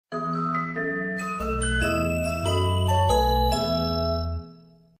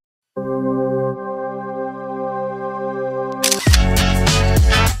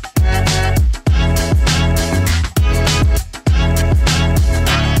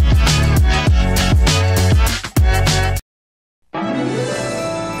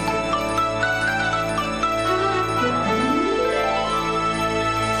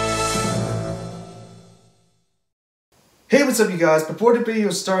what's up you guys, before the video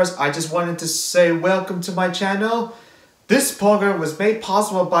starts, I just wanted to say welcome to my channel. This program was made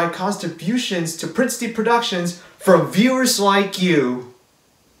possible by contributions to Princeton Productions from viewers like you.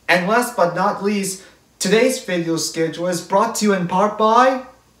 And last but not least, today's video schedule is brought to you in part by...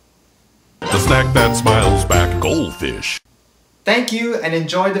 The snack that smiles back, goldfish. Thank you and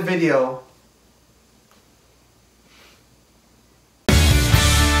enjoy the video.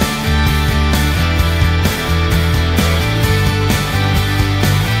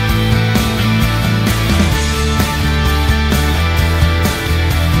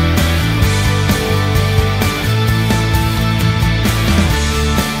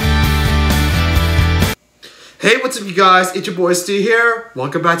 Hey, what's up you guys, it's your boy Steve here.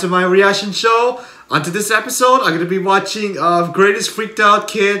 Welcome back to my reaction show. On to this episode, I'm going to be watching Greatest Freaked Out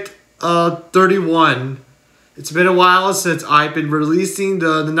Kid 31. It's been a while since I've been releasing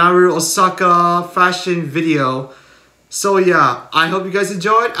the Naru Osaka fashion video. So yeah, I hope you guys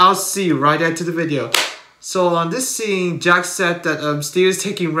enjoyed. I'll see you right after the video. So on this scene, Jack said that Steve is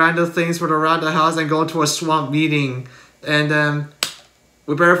taking random things from around the house and going to a swamp meeting. And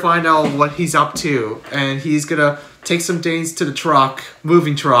we better find out what he's up to. And he's gonna take some things to the truck,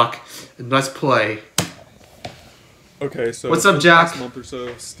 moving truck, and let's play. Okay, so what's up, for Jack? The past month or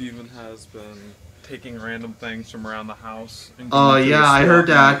so, Steven has been taking random things from around the house. Oh yeah, I heard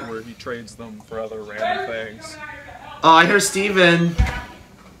that. Where he trades them for other random things. Oh, I heard Steven.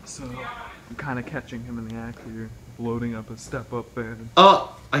 So I'm kind of catching him in the act here, loading up a step-up van.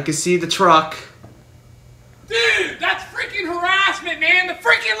 Oh, I can see the truck. Dude, that's freaking harassment, man! The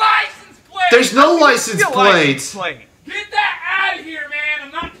freaking license plate! There's no license plate! Get that out of here, man!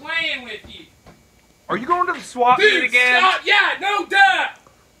 I'm not playing with you! Are you going to the swap meet again? Stop! Yeah, no duh!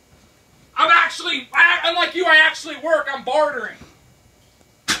 Unlike you, I actually work. I'm bartering.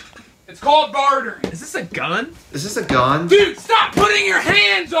 It's called bartering. Is this a gun? Is this a gun? Dude, stop putting your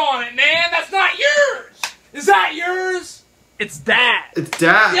hands on it, man! That's not yours! Is that yours? It's Dad. It's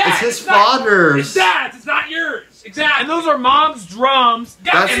Dad. Yeah, it's his father's. It's Dad's. It's not yours. Exactly. And those are Mom's drums.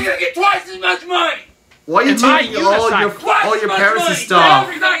 That's you're gonna get twice as much money. Why are you taking all your parents' stuff?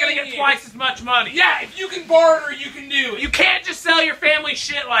 You're not gonna get twice as much money. Yeah, if you can barter, you can do it. You can't just sell your family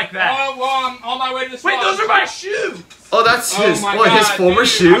shit like that. Oh, well, I'm on my way to the swap. Wait, those are my shoes. Oh, that's his. Oh my what, God, his former dude,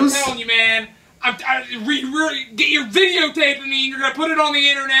 shoes? I'm telling you, man. Get your videotaping me, and you're gonna put it on the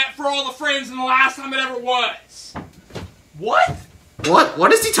internet for all the friends, and the last time it ever was. What?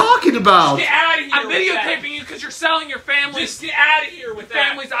 What is he talking about? Just get out of here. I'm videotaping you because you're selling your family's. Just get out of here with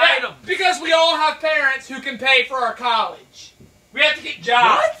family's that. item. Because we all have parents who can pay for our college. We have to get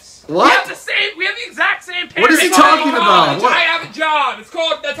jobs. What? We have the exact same parents. What is he talking about? I have a job. It's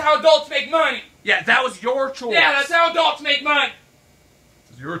called. That's how adults make money. Yeah, that was your choice. Yeah, that's how adults make money.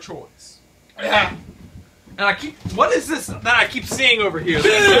 It's your choice. Yeah. And what is this that I keep seeing over here?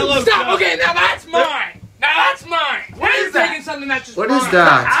 Dude, stop. Okay, now that's mine. Now that's mine. What is that? Taking something that's just what mine. is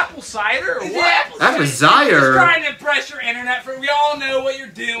that? Apple cider or what? Apple Just cider. trying to impress your internet. We all know what you're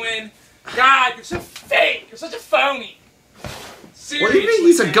doing. God, you're so fake. You're such a phony. Seriously, What do you mean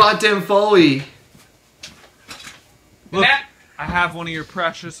he's a goddamn phony? Look, I have one of your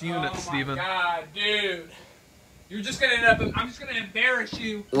precious units, Steven. Oh my God, dude. You're just gonna end up. I'm just gonna embarrass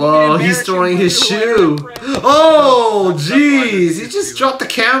you. Whoa, he's throwing his shoe. Oh, jeez. He just dropped the You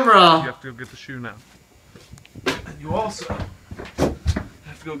camera. have to go get the shoe now. And you also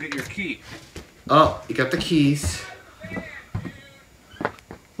have to go get your key. Oh, you got the keys.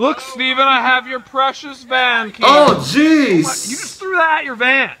 Look, Steven, I have your precious van key. Oh, jeez. You just threw that at your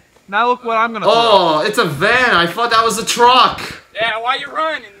van. Now look what I'm gonna throw. Oh, it's a van. I thought that was a truck. Yeah, why you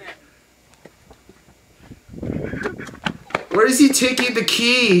running there? Where is he taking the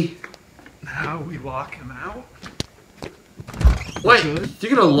key? Now we lock him out. Wait,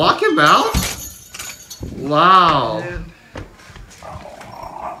 you're gonna lock him out? Wow. And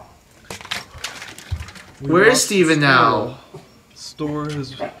Where is Steven now? Store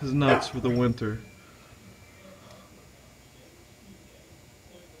his nuts for the winter.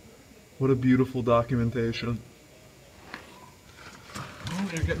 What a beautiful documentation. Oh,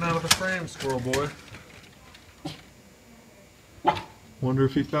 you're getting out of the frame, squirrel boy. Wonder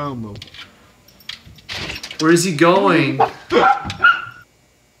if he found them. Where is he going?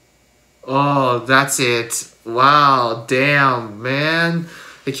 Oh, that's it. Wow, damn, man.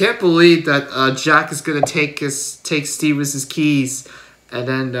 I can't believe that Jack is gonna take Steven's keys, and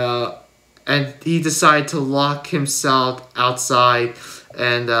then and he decided to lock himself outside,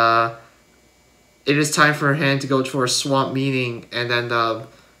 and it is time for him to go to a swamp meeting, and then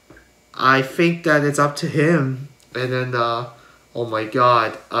I think that it's up to him, and then oh my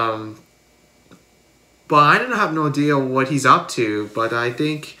god, but I don't have no idea what he's up to. But I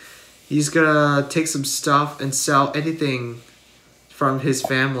think he's gonna take some stuff and sell anything from his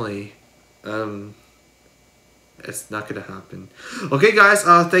family. It's not gonna happen. Okay, guys.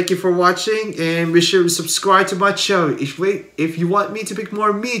 Thank you for watching, and be sure to subscribe to my channel. If you want me to pick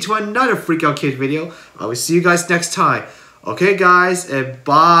more of me to another Freakout Kid video, I will see you guys next time. Okay, guys, and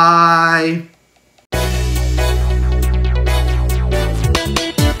bye.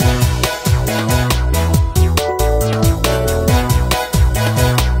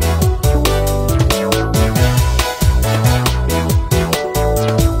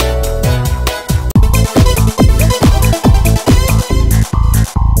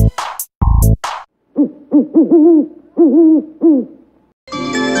 Mm-hmm.